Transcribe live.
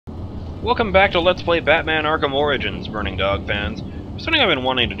Welcome back to Let's Play Batman Arkham Origins, Burning Dog fans. It's something I've been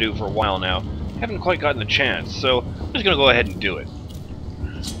wanting to do for a while now. Haven't quite gotten the chance, so I'm just gonna go ahead and do it.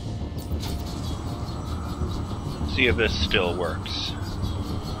 See if this still works.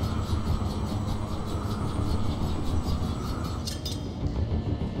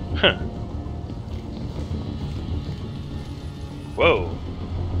 Huh. Whoa.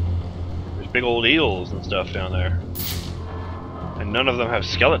 There's big old eels and stuff down there. And none of them have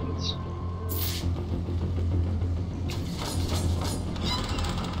skeletons.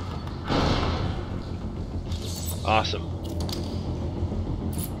 Awesome.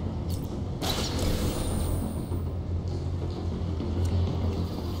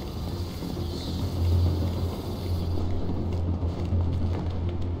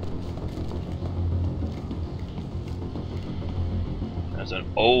 That's an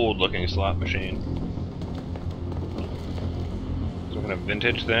old-looking slot machine. Some kind of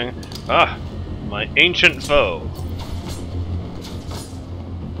vintage thing. Ah! My ancient foe.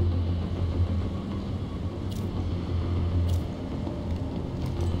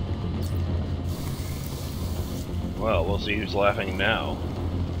 Well, we'll see who's laughing now.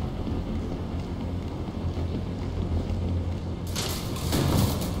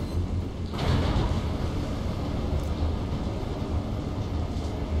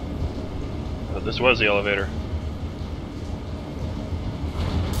 Oh, this was the elevator.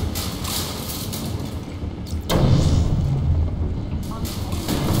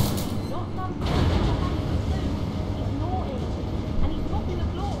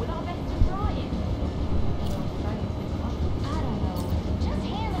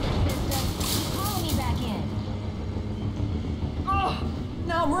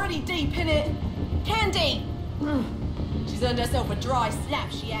 I'm already deep in it. Candy! She's earned herself a dry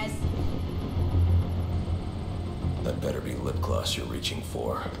slap, she has. That better be lip gloss you're reaching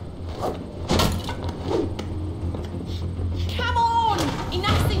for. Come on!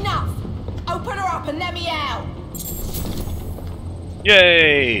 Enough's enough! Open her up and let me out!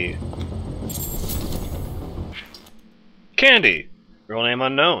 Yay! Candy! Real name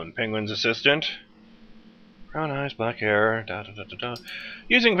unknown. Penguin's assistant. Brown eyes, black hair,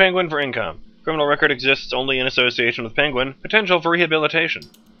 Using Penguin for income. Criminal record exists only in association with Penguin. Potential for rehabilitation.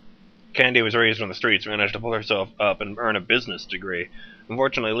 Candy was raised on the streets, managed to pull herself up and earn a business degree.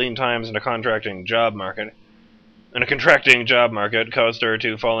 Unfortunately, lean times in a contracting job market caused her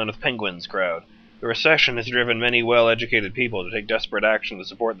to fall in with Penguin's crowd. The recession has driven many well-educated people to take desperate action to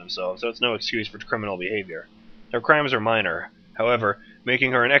support themselves, so it's no excuse for criminal behavior. Her crimes are minor, however,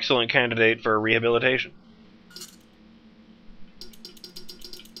 making her an excellent candidate for rehabilitation.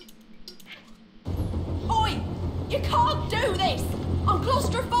 You can't do this! I'm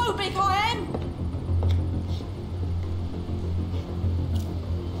claustrophobic, I am!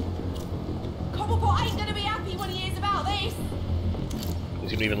 Cobblepot ain't gonna be happy when he hears about this!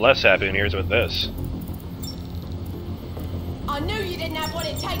 He's gonna be even less happy when he hears about this. I knew you didn't have what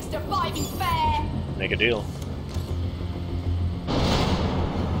it takes to fight me fair! Make a deal.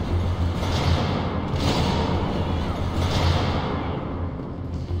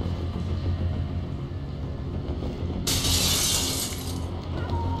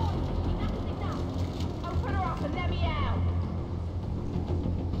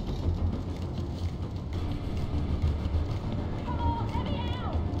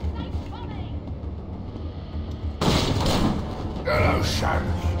 Hello, son.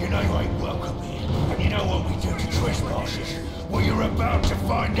 You know you ain't welcome here. And you know what we do to trespassers? Well, you're about to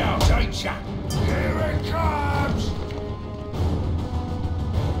find out, ain't ya? Here it comes!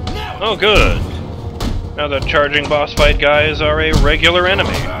 Now Oh, good. Now the charging boss fight guys are a regular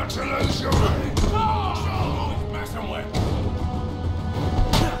enemy. you're about to lose your mind. Your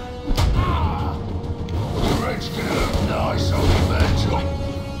head's gonna look nice on the mantle.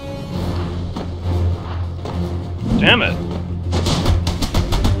 Damn it.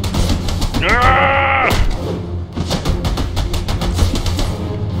 Ah!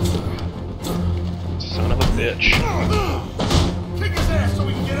 Son of a bitch. Kick his ass so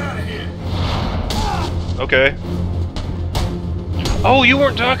we can get out of here. Okay. Oh, you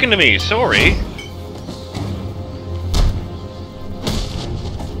weren't talking to me. Sorry.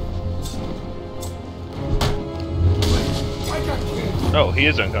 Oh, he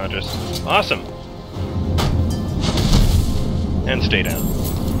is unconscious. Awesome. And stay down.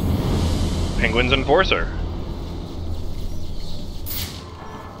 Penguin's enforcer.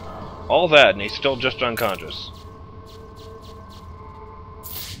 All that, and he's still just unconscious.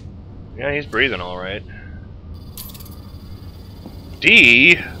 Yeah, he's breathing alright.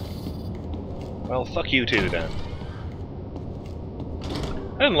 D? Well, fuck you too, then.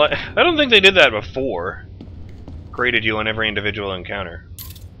 I don't think they did that before. Graded you on every individual encounter.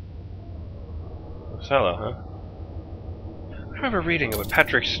 Othello, huh? I remember reading about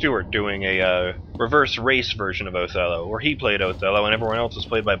Patrick Stewart doing a reverse race version of Othello, where he played Othello and everyone else was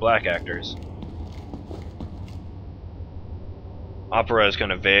played by black actors. Opera is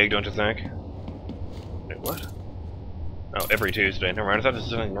kind of vague, don't you think? Wait, what? Oh, every Tuesday. Never mind, I thought this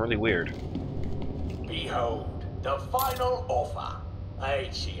was something really weird. Behold, the final offer.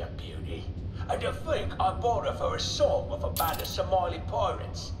 Ain't she a beauty? And to think I bought her for a song with a band of Somali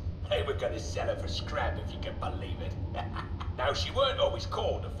pirates. They were gonna sell her for scrap if you can believe it. Now, she weren't always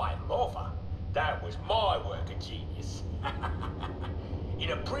called the final offer. That was my work of genius. In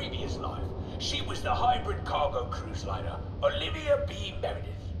a previous life, she was the hybrid cargo cruise liner Olivia B.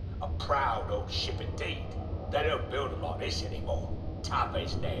 Meredith. A proud old ship indeed. They don't build them like this anymore. Tough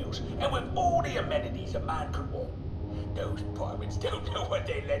as nails, and with all the amenities a man could want. Those pirates don't know what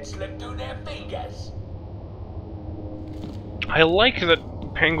they let slip through their fingers. I like that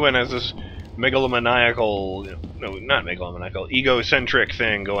Penguin has this megalomaniacal, no, not megalomaniacal, egocentric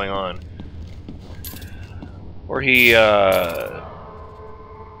thing going on. Where he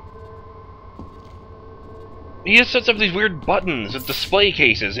just sets up these weird buttons with display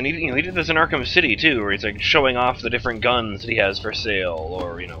cases, and he did this in Arkham City too, where he's like showing off the different guns that he has for sale,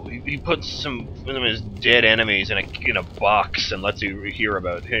 or he puts some of his dead enemies in a box and lets you hear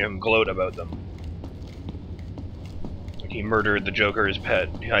about him, gloat about them. Like he murdered the Joker's pet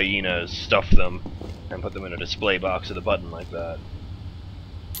hyenas, stuffed them, and put them in a display box with a button like that.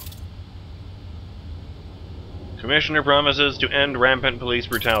 Commissioner promises to end rampant police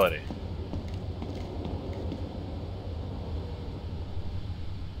brutality.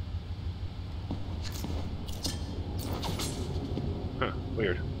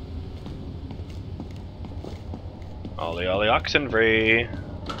 Weird. Ollie ollie oxen free.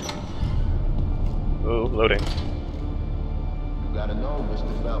 Ooh, loading. You gotta know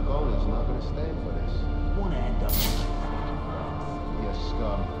Mr. Falcone is not gonna stand for this. Wanna end up Yes,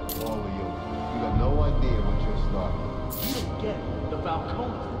 scum. All of you. You got no idea what you're starting. You don't get it. The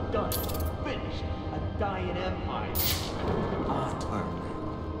Falcones are done. Finished. A dying empire. Our turn.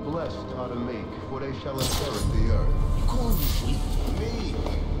 Blessed are the meek, for they shall inherit the earth. You calling me weak? Meek.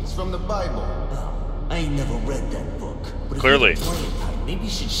 It's from the Bible. I ain't never read that book. But if Clearly. you're playing tight, maybe you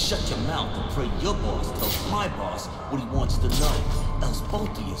should shut your mouth and pray your boss tells my boss what he wants to know. Else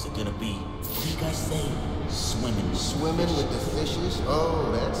both of yous are gonna be, what do you guys say? Swimming. Swimming with the fishes?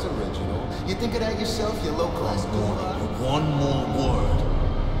 Oh, that's original. You think of that yourself, you low-class goon? One more word.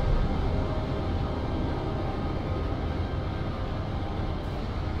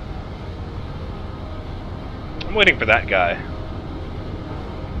 I'm waiting for that guy.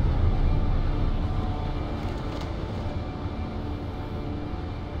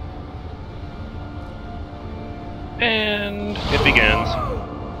 And it begins.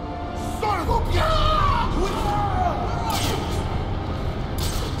 Son of a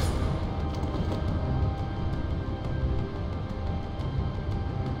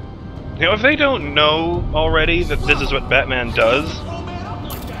You know, if they don't know already that this is what Batman does,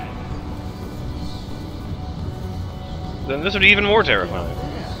 then this would be even more terrifying.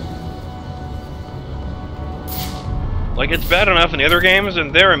 Like, it's bad enough in the other games,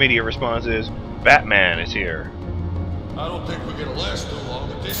 and their immediate response is, Batman is here. I don't think we're gonna last too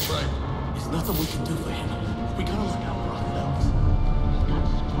long at this rate. There's nothing we can do for him. We gotta look out for ourselves. He got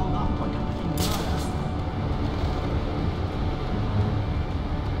strung up like a pinata.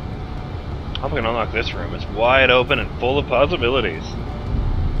 I'm gonna unlock this room. It's wide open and full of possibilities.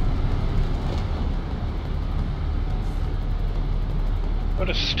 Don't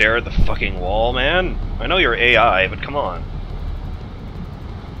just stare at the fucking wall, man. I know you're AI, but come on.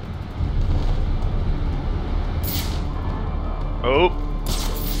 Oh.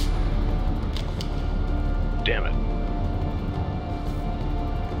 Damn it.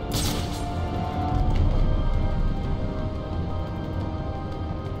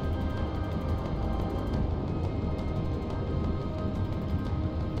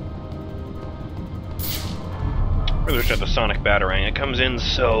 Really wish I had the sonic batarang. It comes in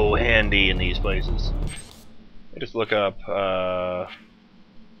so handy in these places. I just look up,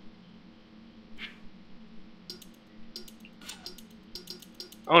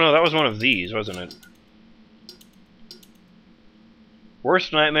 Oh no, that was one of these, wasn't it?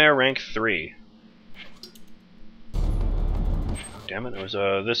 Worst Nightmare, rank 3. Damn it, it was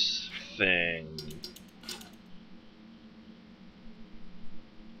this thing.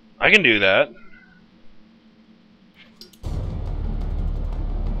 I can do that.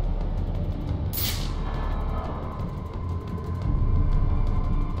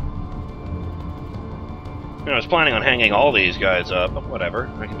 You know, I was planning on hanging all these guys up, but whatever.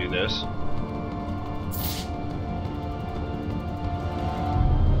 I can do this.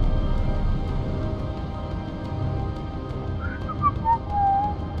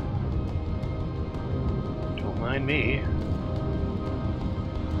 Don't mind me.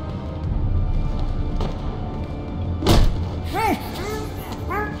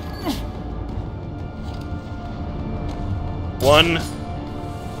 One.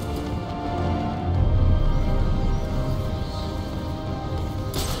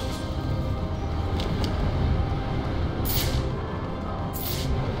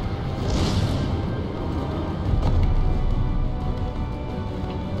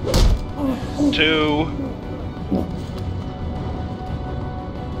 Two.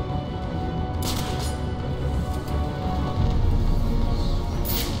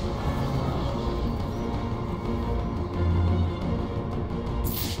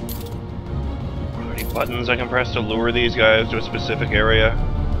 Buttons I can press to lure these guys to a specific area.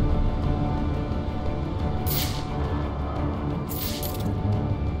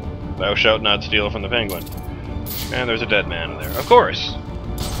 Thou shalt not steal from the penguin. And there's a dead man in there. Of course!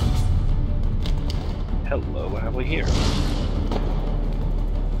 Hello, what have we here?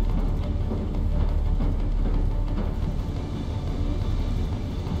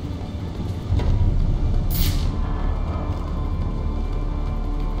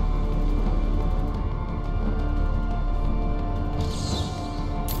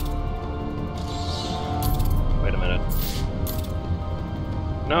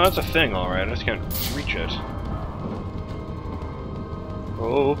 No, that's a thing, alright. I just can't reach it.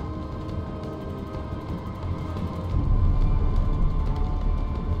 Oh.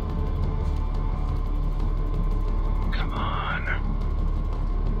 Come on.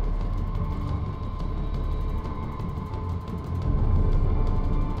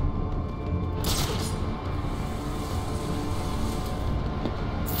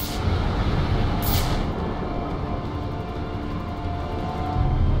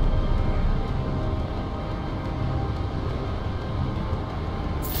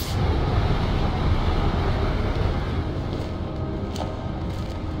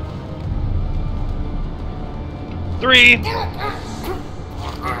 Three.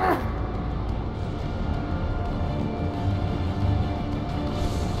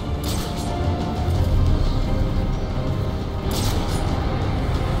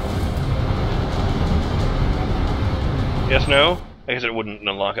 Yes, no? I guess it wouldn't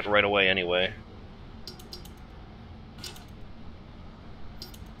unlock it right away anyway.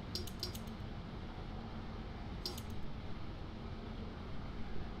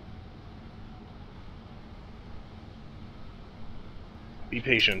 Be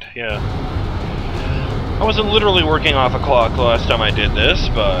patient, yeah. I wasn't literally working off a clock last time I did this,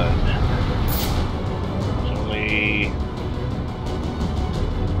 but there's only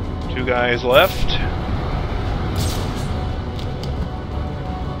 2 guys left.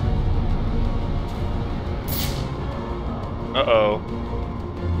 Uh-oh.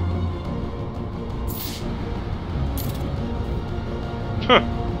 Huh.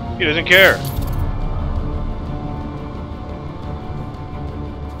 He doesn't care.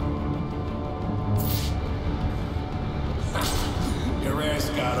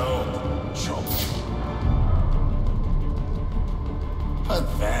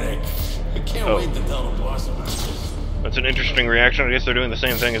 That's an interesting reaction. I guess they're doing the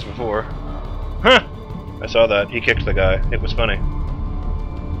same thing as before. Huh! I saw that. He kicked the guy. It was funny.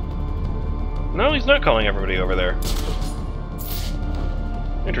 No, he's not calling everybody over there.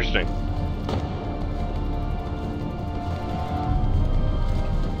 Interesting.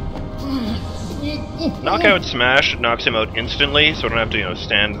 Knockout Smash knocks him out instantly, so I don't have to, you know,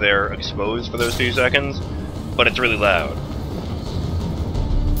 stand there exposed for those few seconds, but it's really loud.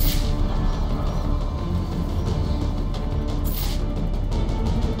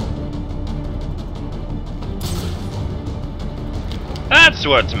 That's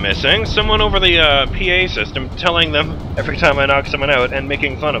what's missing. Someone over the PA system telling them every time I knock someone out and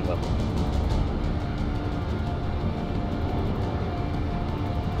making fun of them.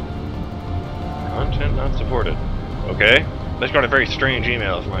 Content not supported. Okay. I just got a very strange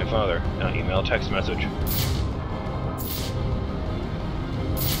email from my father. Not email, text message.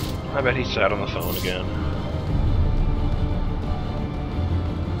 I bet he sat on the phone again.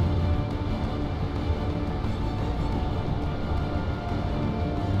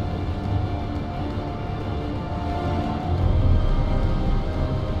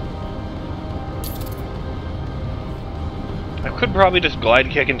 I could probably just glide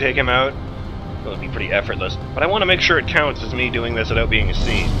kick and take him out. Well, it'd be pretty effortless. But I want to make sure it counts as me doing this without being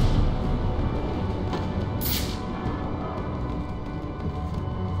seen.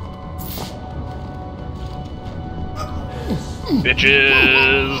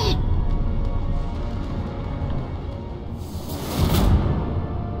 Bitches!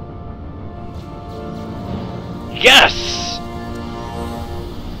 Yes!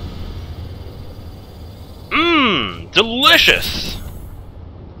 Mmm, delicious!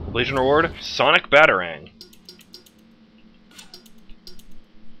 Completion reward, Sonic Batarang.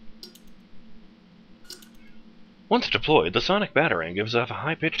 Once deployed, the Sonic Batarang gives off a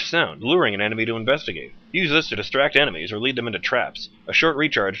high-pitched sound, luring an enemy to investigate. Use this to distract enemies or lead them into traps. A short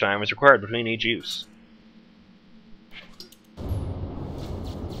recharge time is required between each use.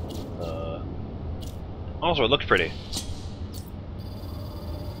 Also, it looks pretty.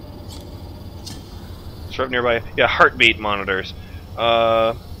 It's right nearby. Yeah, heartbeat monitors.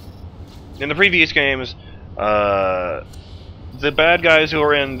 In the previous games, the bad guys who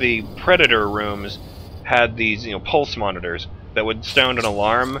were in the Predator rooms had these, pulse monitors that would sound an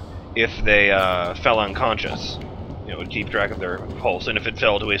alarm if they fell unconscious. It would keep track of their pulse, and if it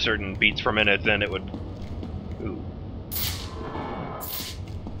fell to a certain beats per minute, then it would... Ooh.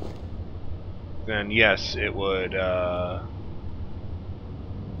 Then, yes, it would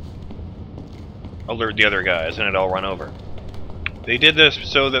alert the other guys, and it'd all run over. They did this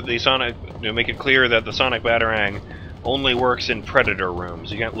so that the Sonic... make it clear that the Sonic Batarang only works in Predator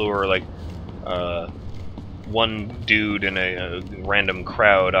rooms. You can't lure, like, one dude in a random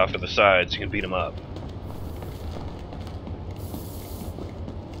crowd off to the sides. You can beat him up.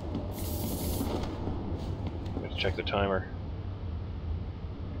 Let's check the timer.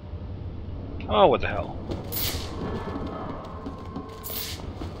 Oh, what the hell.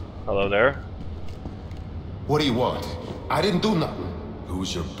 Hello there. What do you want? I didn't do nothing.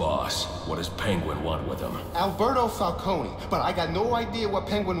 Who's your boss? What does Penguin want with him? Alberto Falcone, but I got no idea what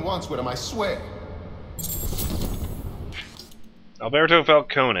Penguin wants with him, I swear. Alberto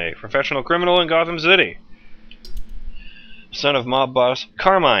Falcone, professional criminal in Gotham City. Son of mob boss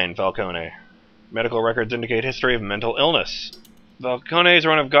Carmine Falcone. Medical records indicate history of mental illness. Falcone is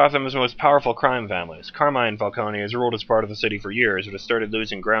one of Gotham's most powerful crime families. Carmine Falcone has ruled as part of the city for years, but has started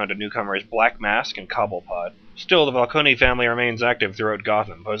losing ground to newcomers Black Mask and Cobblepot. Still, the Falcone family remains active throughout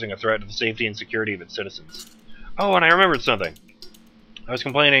Gotham, posing a threat to the safety and security of its citizens. Oh, and I remembered something. I was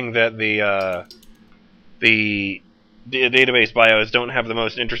complaining that the database bios don't have the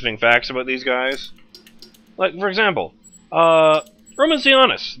most interesting facts about these guys. Like, for example,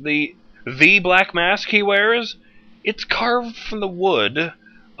 Romancianus, the Black Mask he wears, it's carved from the wood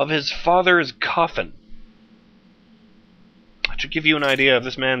of his father's coffin. That should give you an idea of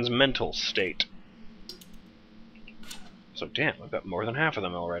this man's mental state. So, damn, I've got more than half of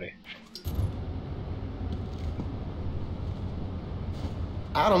them already.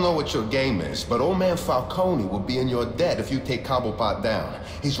 I don't know what your game is, but old man Falcone will be in your debt if you take Cobblepot down.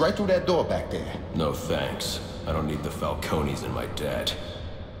 He's right through that door back there. No thanks. I don't need the Falcones in my debt.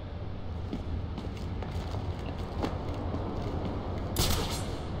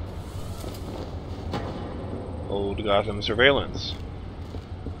 Old Gotham surveillance.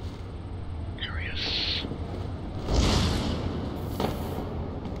 Curious.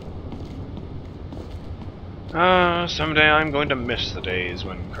 Someday I'm going to miss the days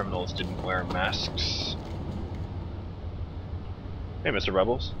when criminals didn't wear masks. Hey, Mr.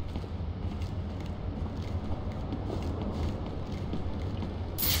 Rebels.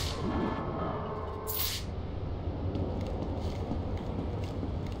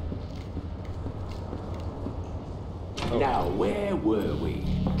 Now, where were we?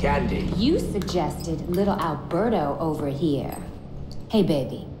 Candy? You suggested little Alberto over here. Hey,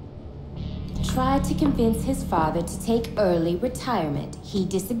 baby. Tried to convince his father to take early retirement. He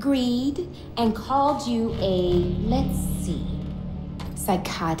disagreed and called you a, let's see,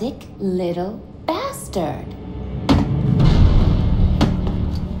 psychotic little bastard.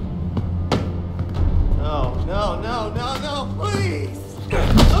 No, please!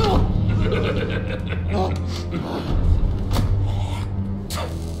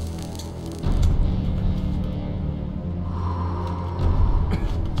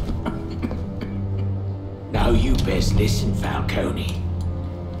 Now you best listen, Falcone.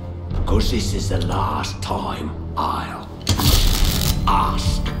 'Cause this is the last time I'll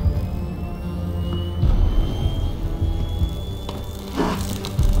ask.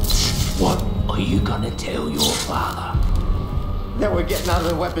 What are you gonna tell your father? That we're getting out of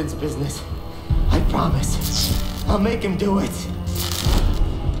the weapons business. I promise. I'll make him do it.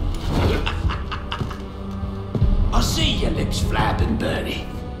 I see your lips flapping, Bernie.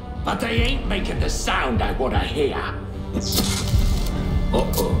 But they ain't making the sound I wanna hear.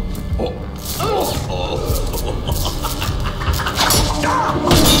 Uh-oh.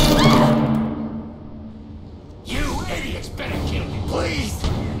 You idiots better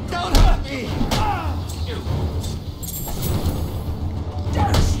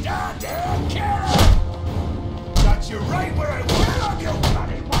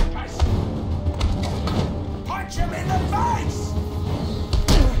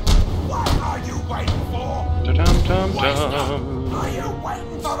Dum Wait dum. up! Are you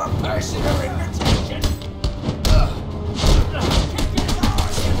waiting for a personal invitation?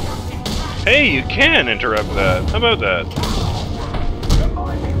 Hey, you can interrupt that. How about that?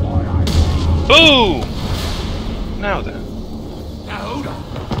 Boo! Now then. Now hold on.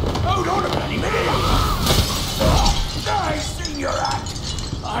 Hold on a bloody minute. I seen your act.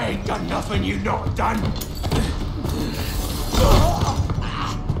 I ain't done nothing you not done.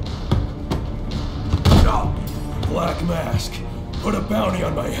 Black Mask, put a bounty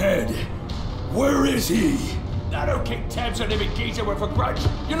on my head. Where is he? I don't kick tabs on every geezer with a grudge.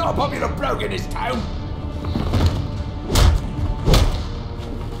 You're not a popular bloke in this town.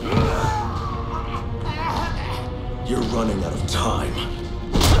 You're running out of time.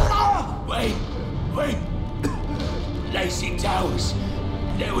 Wait. Lacey Towers.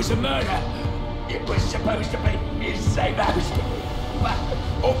 There was a murder. It was supposed to be his safe house. But,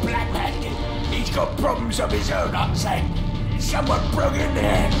 Black Mask, he's got problems of his own, I'd say. Someone broke in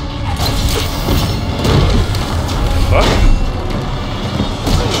there. Fuck?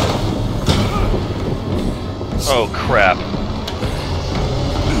 Oh, crap.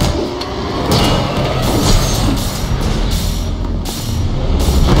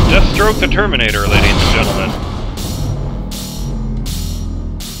 Deathstroke the Terminator, ladies and gentlemen.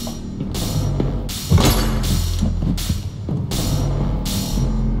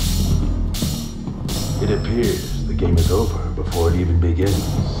 It appears the game is over before it even begins.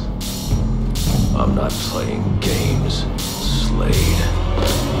 I'm not playing games, Slade.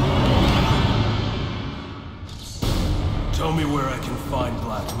 Tell me where I can find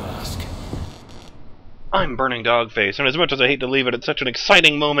Black Mask. I'm BurningDogFace, and as much as I hate to leave it at such an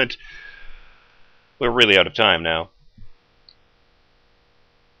exciting moment, we're really out of time now.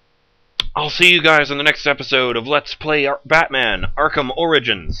 I'll see you guys in the next episode of Let's Play Batman Arkham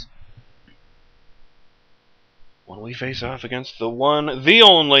Origins, when we face off against the one, the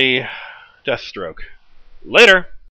only Deathstroke. Later!